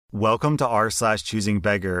Welcome to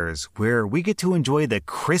r/choosingbeggars, where we get to enjoy the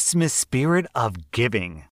Christmas spirit of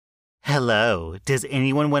giving. Hello, does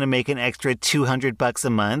anyone want to make an extra $200 a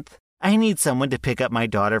month? I need someone to pick up my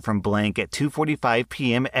daughter from blank at 2:45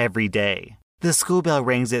 p.m. every day. The school bell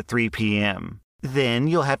rings at 3 p.m. Then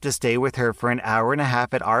you'll have to stay with her for an hour and a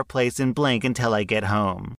half at our place in blank until I get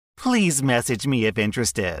home. Please message me if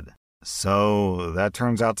interested. So that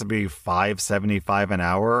turns out to be $5.75 an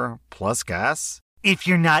hour plus gas? If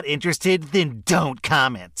you're not interested, then don't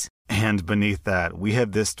comment. And beneath that, we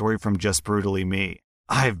have this story from Just Brutally Me.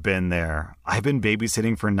 I've been there. I've been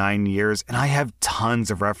babysitting for 9 years, and I have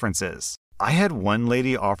tons of references. I had one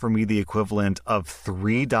lady offer me the equivalent of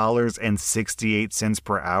 $3.68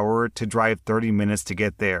 per hour to drive 30 minutes to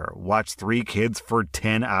get there, watch 3 kids for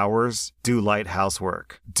 10 hours, do light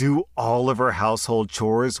housework, do all of her household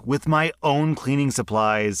chores with my own cleaning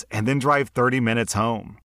supplies, and then drive 30 minutes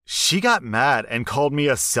home. She got mad and called me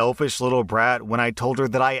a selfish little brat when I told her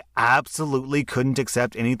that I absolutely couldn't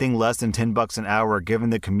accept anything less than $10 an hour given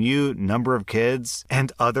the commute, number of kids,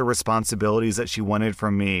 and other responsibilities that she wanted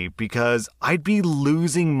from me because I'd be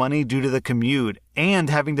losing money due to the commute and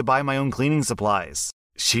having to buy my own cleaning supplies.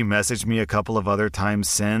 She messaged me a couple of other times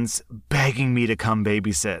since, begging me to come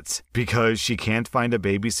babysit because she can't find a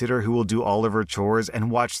babysitter who will do all of her chores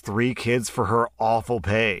and watch 3 kids for her awful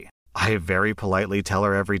pay. I very politely tell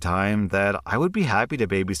her every time that I would be happy to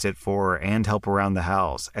babysit for her and help around the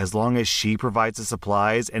house as long as she provides the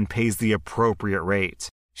supplies and pays the appropriate rate.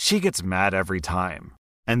 She gets mad every time.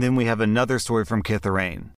 And then we have another story from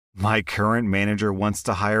Kitharane. My current manager wants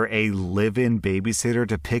to hire a live-in babysitter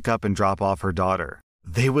to pick up and drop off her daughter.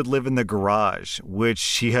 They would live in the garage, which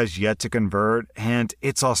she has yet to convert, and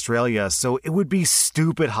it's Australia, so it would be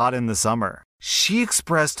stupid hot in the summer. She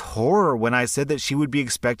expressed horror when I said that she would be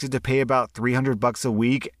expected to pay about $300 a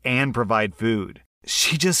week and provide food.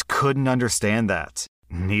 She just couldn't understand that.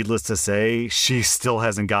 Needless to say, she still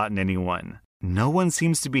hasn't gotten anyone. No one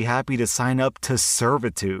seems to be happy to sign up to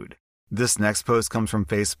servitude. This next post comes from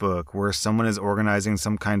Facebook, where someone is organizing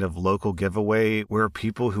some kind of local giveaway where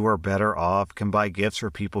people who are better off can buy gifts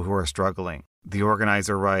for people who are struggling. The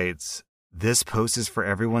organizer writes, "This post is for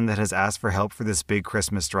everyone that has asked for help for this big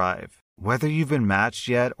Christmas drive. Whether you've been matched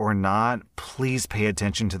yet or not, please pay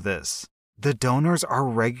attention to this. The donors are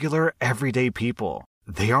regular, everyday people.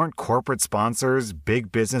 They aren't corporate sponsors,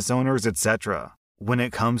 big business owners, etc. When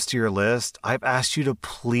it comes to your list, I've asked you to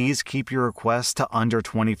please keep your request to under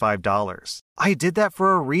 $25. I did that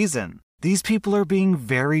for a reason. These people are being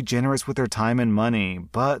very generous with their time and money,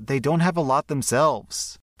 but they don't have a lot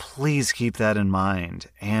themselves. Please keep that in mind,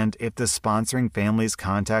 and if the sponsoring families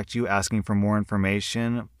contact you asking for more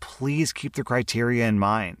information, please keep the criteria in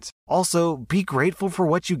mind. Also, be grateful for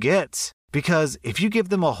what you get, because if you give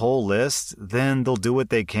them a whole list, then they'll do what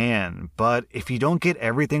they can, but if you don't get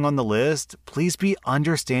everything on the list, please be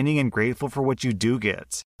understanding and grateful for what you do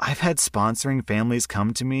get. I've had sponsoring families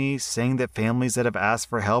come to me saying that families that have asked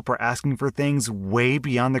for help are asking for things way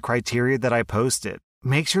beyond the criteria that I posted.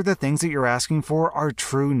 Make sure the things that you're asking for are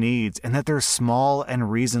true needs and that they're small and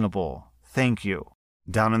reasonable. Thank you."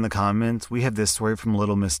 Down in the comments, we have this story from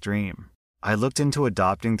Little Miss Dream. "I looked into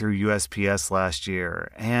adopting through USPS last year,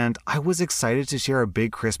 and I was excited to share a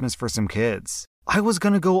big Christmas for some kids. I was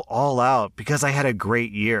going to go all out because I had a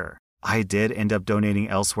great year. I did end up donating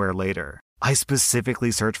elsewhere later. I specifically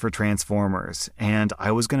searched for Transformers, and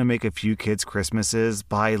I was going to make a few kids' Christmases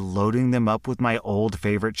by loading them up with my old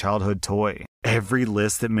favorite childhood toy. Every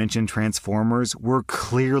list that mentioned Transformers were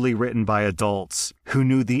clearly written by adults who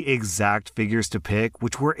knew the exact figures to pick,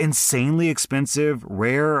 which were insanely expensive,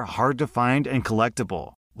 rare, hard to find, and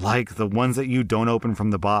collectible, like the ones that you don't open from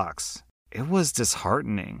the box. It was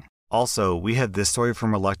disheartening." Also, we have this story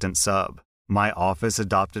from Reluctant Sub. "My office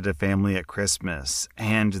adopted a family at Christmas,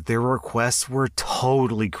 and their requests were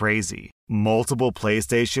totally crazy. Multiple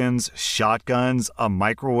PlayStations, shotguns, a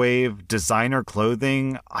microwave, designer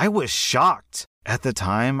clothing. I was shocked. At the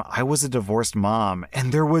time, I was a divorced mom,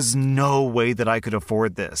 and there was no way that I could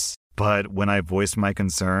afford this. But when I voiced my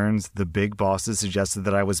concerns, the big bosses suggested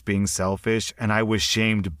that I was being selfish, and I was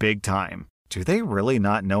shamed big time. Do they really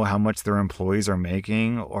not know how much their employees are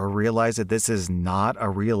making or realize that this is not a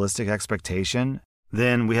realistic expectation?"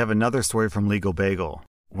 Then we have another story from Legal Bagel.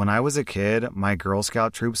 "When I was a kid, my Girl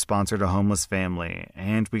Scout troop sponsored a homeless family,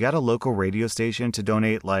 and we got a local radio station to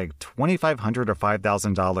donate like $2,500 or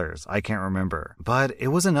 $5,000, I can't remember. But it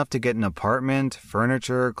was enough to get an apartment,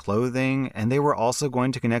 furniture, clothing, and they were also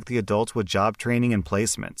going to connect the adults with job training and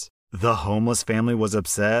placement. The homeless family was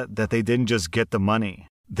upset that they didn't just get the money.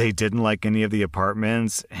 They didn't like any of the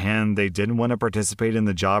apartments, and they didn't want to participate in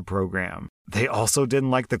the job program. They also didn't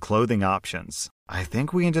like the clothing options. I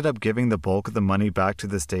think we ended up giving the bulk of the money back to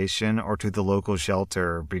the station or to the local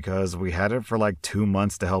shelter because we had it for like 2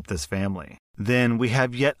 months to help this family. Then we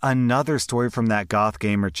have yet another story from that goth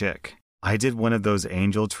gamer chick. I did one of those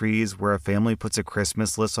angel trees where a family puts a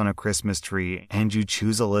Christmas list on a Christmas tree and you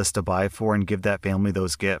choose a list to buy for and give that family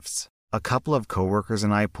those gifts. A couple of coworkers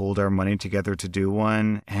and I pulled our money together to do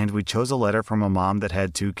one, and we chose a letter from a mom that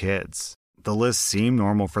had 2 kids. The list seemed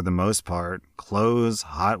normal for the most part. Clothes,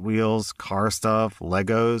 Hot Wheels, car stuff,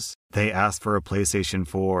 Legos. They asked for a PlayStation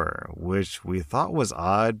 4, which we thought was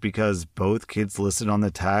odd because both kids listed on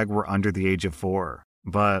the tag were under the age of 4.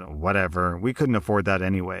 But whatever, we couldn't afford that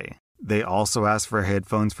anyway. They also asked for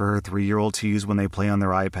headphones for her 3-year-old to use when they play on their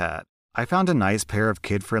iPad. I found a nice pair of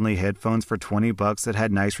kid-friendly headphones for $20 that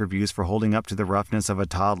had nice reviews for holding up to the roughness of a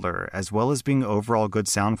toddler, as well as being overall good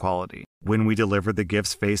sound quality. When we delivered the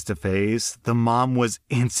gifts face-to-face, the mom was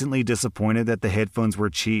instantly disappointed that the headphones were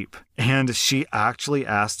cheap, and she actually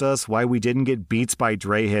asked us why we didn't get Beats by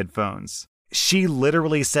Dre headphones. She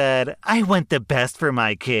literally said, "I want the best for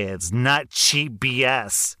my kids, not cheap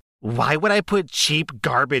BS. Why would I put cheap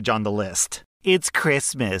garbage on the list? It's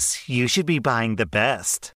Christmas. You should be buying the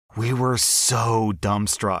best." We were so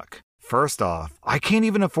dumbstruck. First off, I can't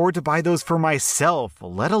even afford to buy those for myself,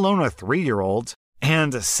 let alone a 3-year-old.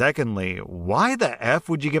 And secondly, why the F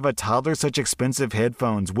would you give a toddler such expensive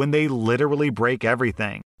headphones when they literally break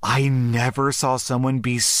everything? I never saw someone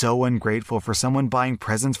be so ungrateful for someone buying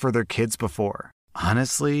presents for their kids before.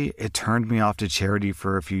 Honestly, it turned me off to charity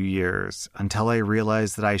for a few years until I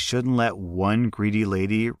realized that I shouldn't let one greedy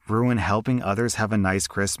lady ruin helping others have a nice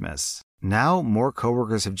Christmas. Now, more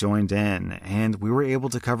coworkers have joined in, and we were able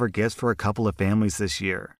to cover gifts for a couple of families this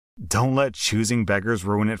year. Don't let choosing beggars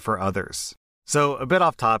ruin it for others. So, a bit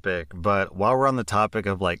off topic, but while we're on the topic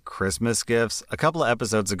of Christmas gifts, a couple of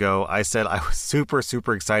episodes ago, I said I was super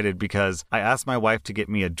excited because I asked my wife to get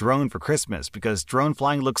me a drone for Christmas because drone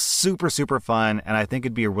flying looks super fun, and I think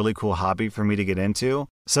it'd be a really cool hobby for me to get into.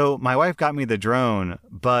 So, my wife got me the drone,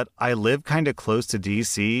 but I live kind of close to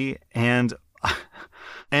DC, and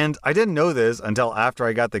I didn't know this until after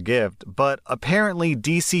I got the gift, but apparently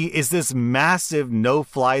DC is this massive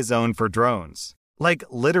no-fly zone for drones.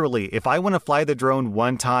 Literally, if I want to fly the drone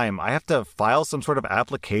one time, I have to file some sort of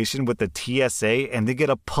application with the TSA and then get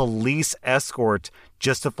a police escort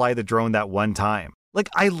just to fly the drone that one time.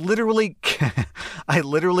 I literally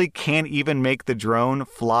can't even make the drone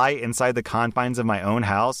fly inside the confines of my own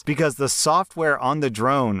house because the software on the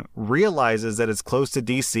drone realizes that it's close to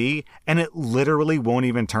DC and it literally won't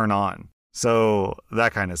even turn on. So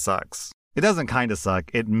that kind of sucks. It doesn't kind of suck,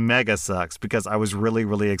 it mega sucks because I was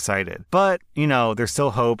really excited. But, there's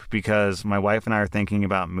still hope because my wife and I are thinking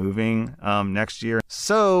about moving next year.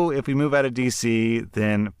 So if we move out of DC,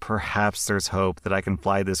 then perhaps there's hope that I can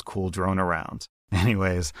fly this cool drone around.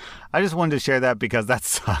 Anyways, I just wanted to share that because that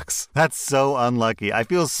sucks. That's so unlucky. I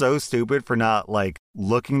feel so stupid for not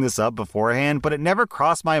looking this up beforehand, but it never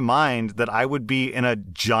crossed my mind that I would be in a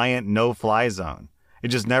giant no-fly zone. It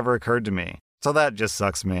just never occurred to me. So that just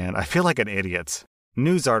sucks, man. I feel like an idiot.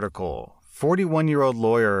 News article. 41-year-old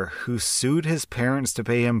lawyer who sued his parents to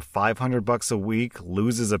pay him $500 a week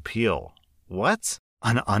loses appeal. What?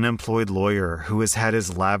 An unemployed lawyer who has had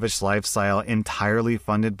his lavish lifestyle entirely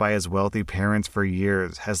funded by his wealthy parents for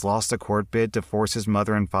years has lost a court bid to force his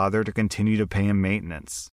mother and father to continue to pay him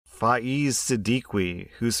maintenance. Faiz Siddiqui,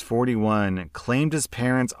 who's 41, claimed his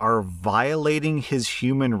parents are violating his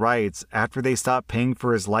human rights after they stopped paying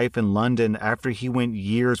for his life in London after he went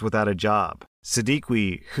years without a job.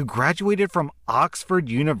 Siddiqui, who graduated from Oxford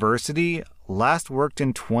University, last worked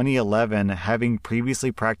in 2011, having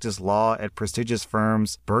previously practiced law at prestigious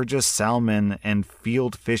firms Burgess Salmon and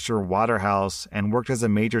Field Fisher Waterhouse and worked as a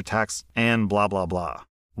major tax and blah blah blah.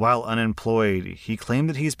 While unemployed, he claimed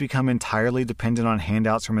that he's become entirely dependent on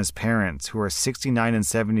handouts from his parents, who are 69 and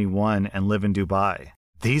 71 and live in Dubai.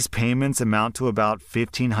 These payments amount to about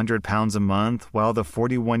 £1,500 a month, while the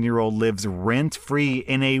 41-year-old lives rent-free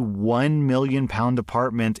in a £1 million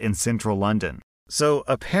apartment in central London. So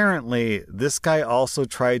apparently, this guy also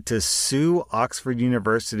tried to sue Oxford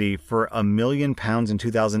University for £1 million in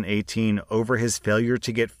 2018 over his failure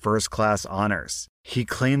to get first-class honors. He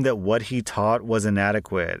claimed that what he taught was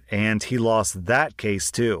inadequate, and he lost that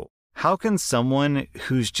case too. How can someone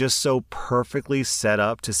who's just so perfectly set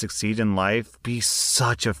up to succeed in life be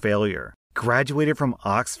such a failure? Graduated from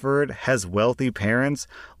Oxford, has wealthy parents?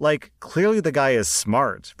 Clearly the guy is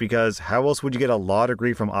smart, because how else would you get a law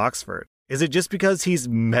degree from Oxford? Is it just because he's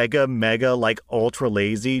mega, like ultra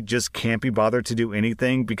lazy, just can't be bothered to do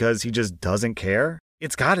anything because he just doesn't care?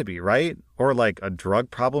 It's gotta be, right? Or like a drug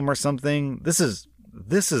problem or something? This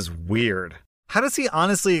is weird. How does he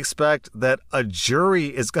honestly expect that a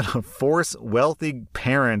jury is gonna force wealthy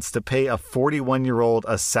parents to pay a 41-year-old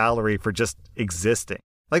a salary for just existing?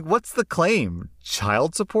 Like, what's the claim?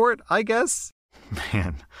 Child support, I guess?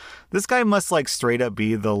 Man, this guy must like straight up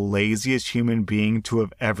be the laziest human being to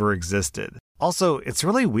have ever existed. Also, it's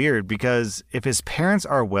really weird because if his parents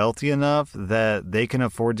are wealthy enough that they can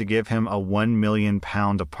afford to give him a £1 million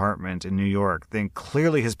apartment in New York, then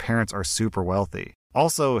clearly his parents are super wealthy.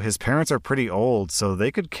 Also, his parents are pretty old, so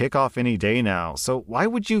they could kick off any day now. So why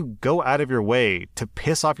would you go out of your way to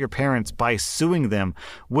piss off your parents by suing them,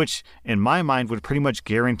 which in my mind would pretty much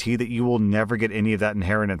guarantee that you will never get any of that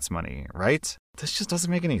inheritance money, right? This just doesn't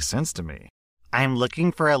make any sense to me. I'm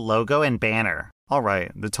looking for a logo and banner. All right,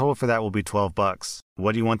 the total for that will be $12.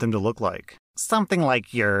 What do you want them to look like? Something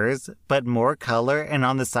like yours, but more color, and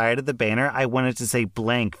on the side of the banner, I want it to say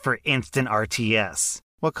blank for instant RTS.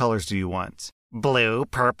 What colors do you want? Blue,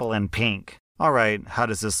 purple, and pink. All right, how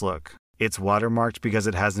does this look? It's watermarked because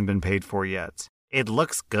it hasn't been paid for yet. It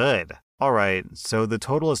looks good. All right, so the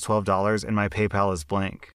total is $12 and my PayPal is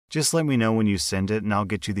blank. Just let me know when you send it and I'll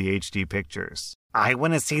get you the HD pictures. I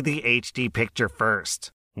want to see the HD picture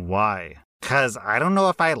first. Why? 'Cause I don't know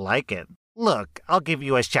if I like it. Look, I'll give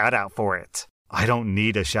you a shout out for it. I don't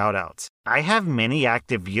need a shout out. I have many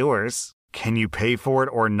active viewers. Can you pay for it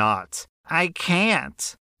or not? I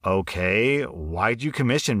can't. Okay, why'd you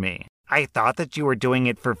commission me? I thought that you were doing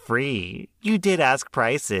it for free. You did ask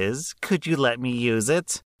prices. Could you let me use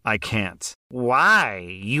it? I can't. Why?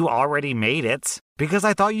 You already made it. Because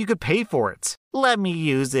I thought you could pay for it. Let me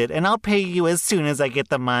use it and I'll pay you as soon as I get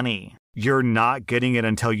the money. You're not getting it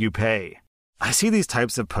until you pay. I see these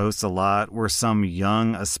types of posts a lot where some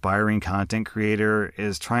young, aspiring content creator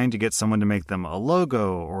is trying to get someone to make them a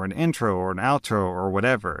logo or an intro or an outro or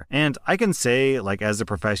whatever. And I can say, like, as a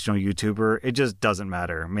professional YouTuber, it just doesn't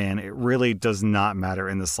matter. Man, it really does not matter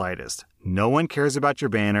in the slightest. No one cares about your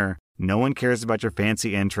banner. No one cares about your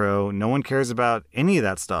fancy intro. No one cares about any of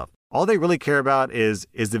that stuff. All they really care about is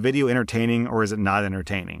the video entertaining or is it not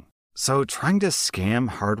entertaining? So trying to scam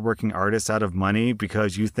hardworking artists out of money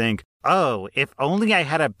because you think, oh, if only I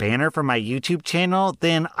had a banner for my YouTube channel,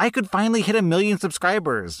 then I could finally hit 1 million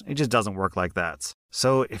subscribers. It just doesn't work like that.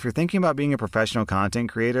 So if you're thinking about being a professional content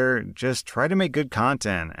creator, just try to make good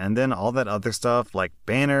content. And then all that other stuff like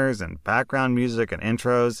banners and background music and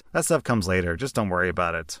intros, that stuff comes later. Just don't worry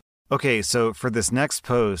about it. Okay, so for this next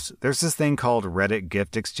post, there's this thing called Reddit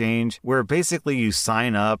Gift Exchange, where basically you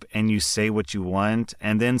sign up and you say what you want,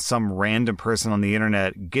 and then some random person on the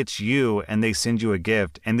internet gets you and they send you a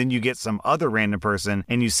gift, and then you get some other random person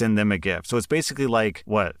and you send them a gift. So it's basically like,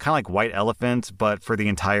 kind of like White Elephant, but for the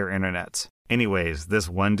entire internet. Anyways, this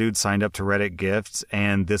one dude signed up to Reddit Gifts,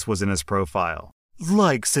 and this was in his profile.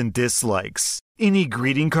 Likes and dislikes. Any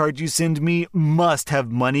greeting card you send me must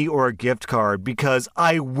have money or a gift card because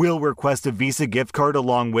I will request a Visa gift card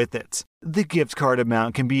along with it. The gift card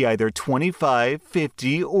amount can be either $25,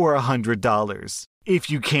 $50, or $100. If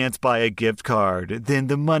you can't buy a gift card, then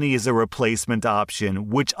the money is a replacement option,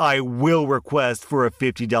 which I will request for a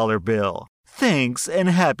 $50 bill. Thanks and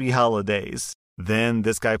happy holidays. Then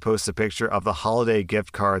this guy posts a picture of the holiday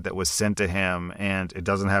gift card that was sent to him, and it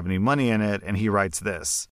doesn't have any money in it, and he writes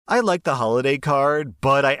this. I like the holiday card,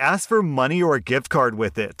 but I asked for money or a gift card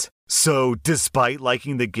with it. So, despite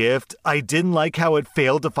liking the gift, I didn't like how it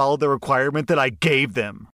failed to follow the requirement that I gave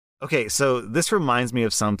them. Okay, so this reminds me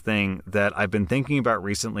of something that I've been thinking about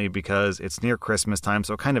recently because it's near Christmas time,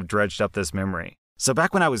 so it kind of dredged up this memory. So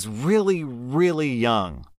back when I was really, really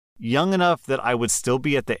young enough that I would still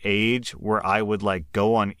be at the age where I would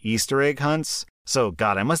go on Easter egg hunts. So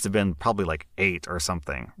God, I must have been probably 8 or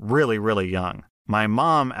something. Really, really young. My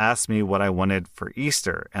mom asked me what I wanted for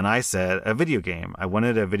Easter, and I said a video game. I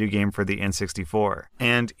wanted a video game for the N64.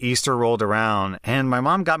 And Easter rolled around, and my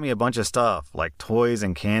mom got me a bunch of stuff, like toys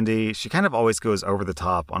and candy. She kind of always goes over the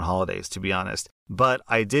top on holidays, to be honest. But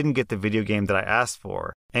I didn't get the video game that I asked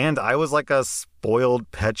for. And I was like a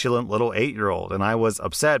spoiled, petulant little 8-year-old, and I was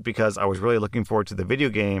upset because I was really looking forward to the video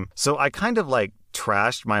game. So I kind of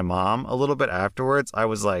trashed my mom a little bit afterwards. I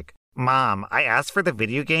was like, Mom, I asked for the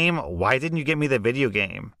video game. Why didn't you get me the video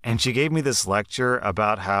game? And she gave me this lecture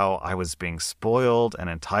about how I was being spoiled and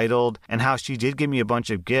entitled and how she did give me a bunch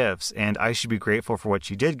of gifts and I should be grateful for what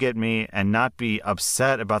she did get me and not be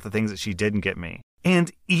upset about the things that she didn't get me. And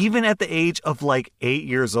even at the age of 8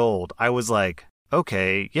 years old, I was like,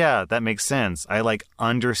 okay, yeah, that makes sense. I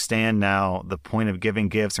understand now the point of giving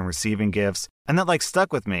gifts and receiving gifts. And that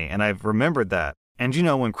stuck with me. And I've remembered that. And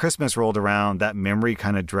when Christmas rolled around, that memory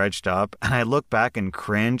kind of dredged up. And I look back and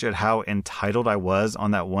cringe at how entitled I was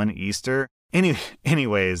on that one Easter.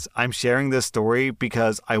 Anyways, I'm sharing this story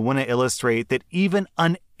because I want to illustrate that even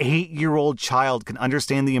an 8-year-old child can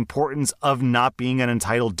understand the importance of not being an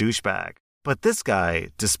entitled douchebag. But this guy,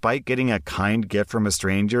 despite getting a kind gift from a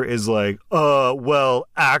stranger, is well,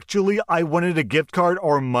 actually, I wanted a gift card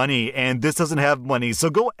or money, and this doesn't have money, so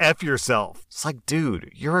go F yourself. It's dude,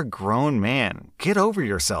 you're a grown man. Get over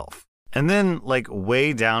yourself. And then,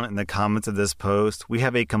 way down in the comments of this post, we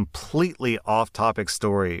have a completely off-topic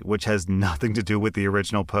story, which has nothing to do with the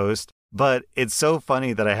original post, but it's so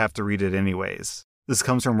funny that I have to read it anyways. This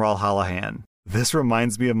comes from Raul Hallahan. This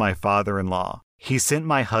reminds me of my father-in-law. He sent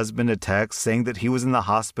my husband a text saying that he was in the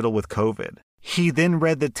hospital with COVID. He then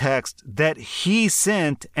read the text that he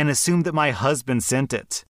sent and assumed that my husband sent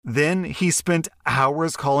it. Then he spent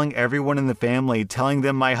hours calling everyone in the family, telling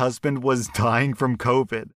them my husband was dying from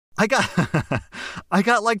COVID. I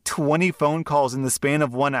got 20 phone calls in the span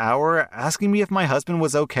of 1 hour asking me if my husband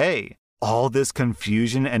was okay. All this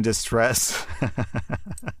confusion and distress.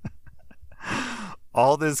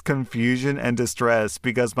 All this confusion and distress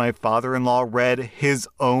because my father-in-law read his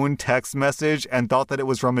own text message and thought that it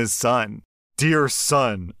was from his son. Dear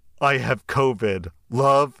son, I have COVID.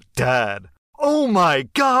 Love, Dad. Oh my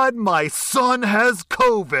God, my son has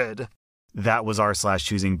COVID. That was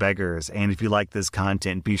r/choosingbeggars. And if you like this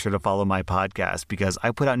content, be sure to follow my podcast because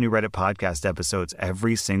I put out new Reddit podcast episodes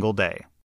every single day.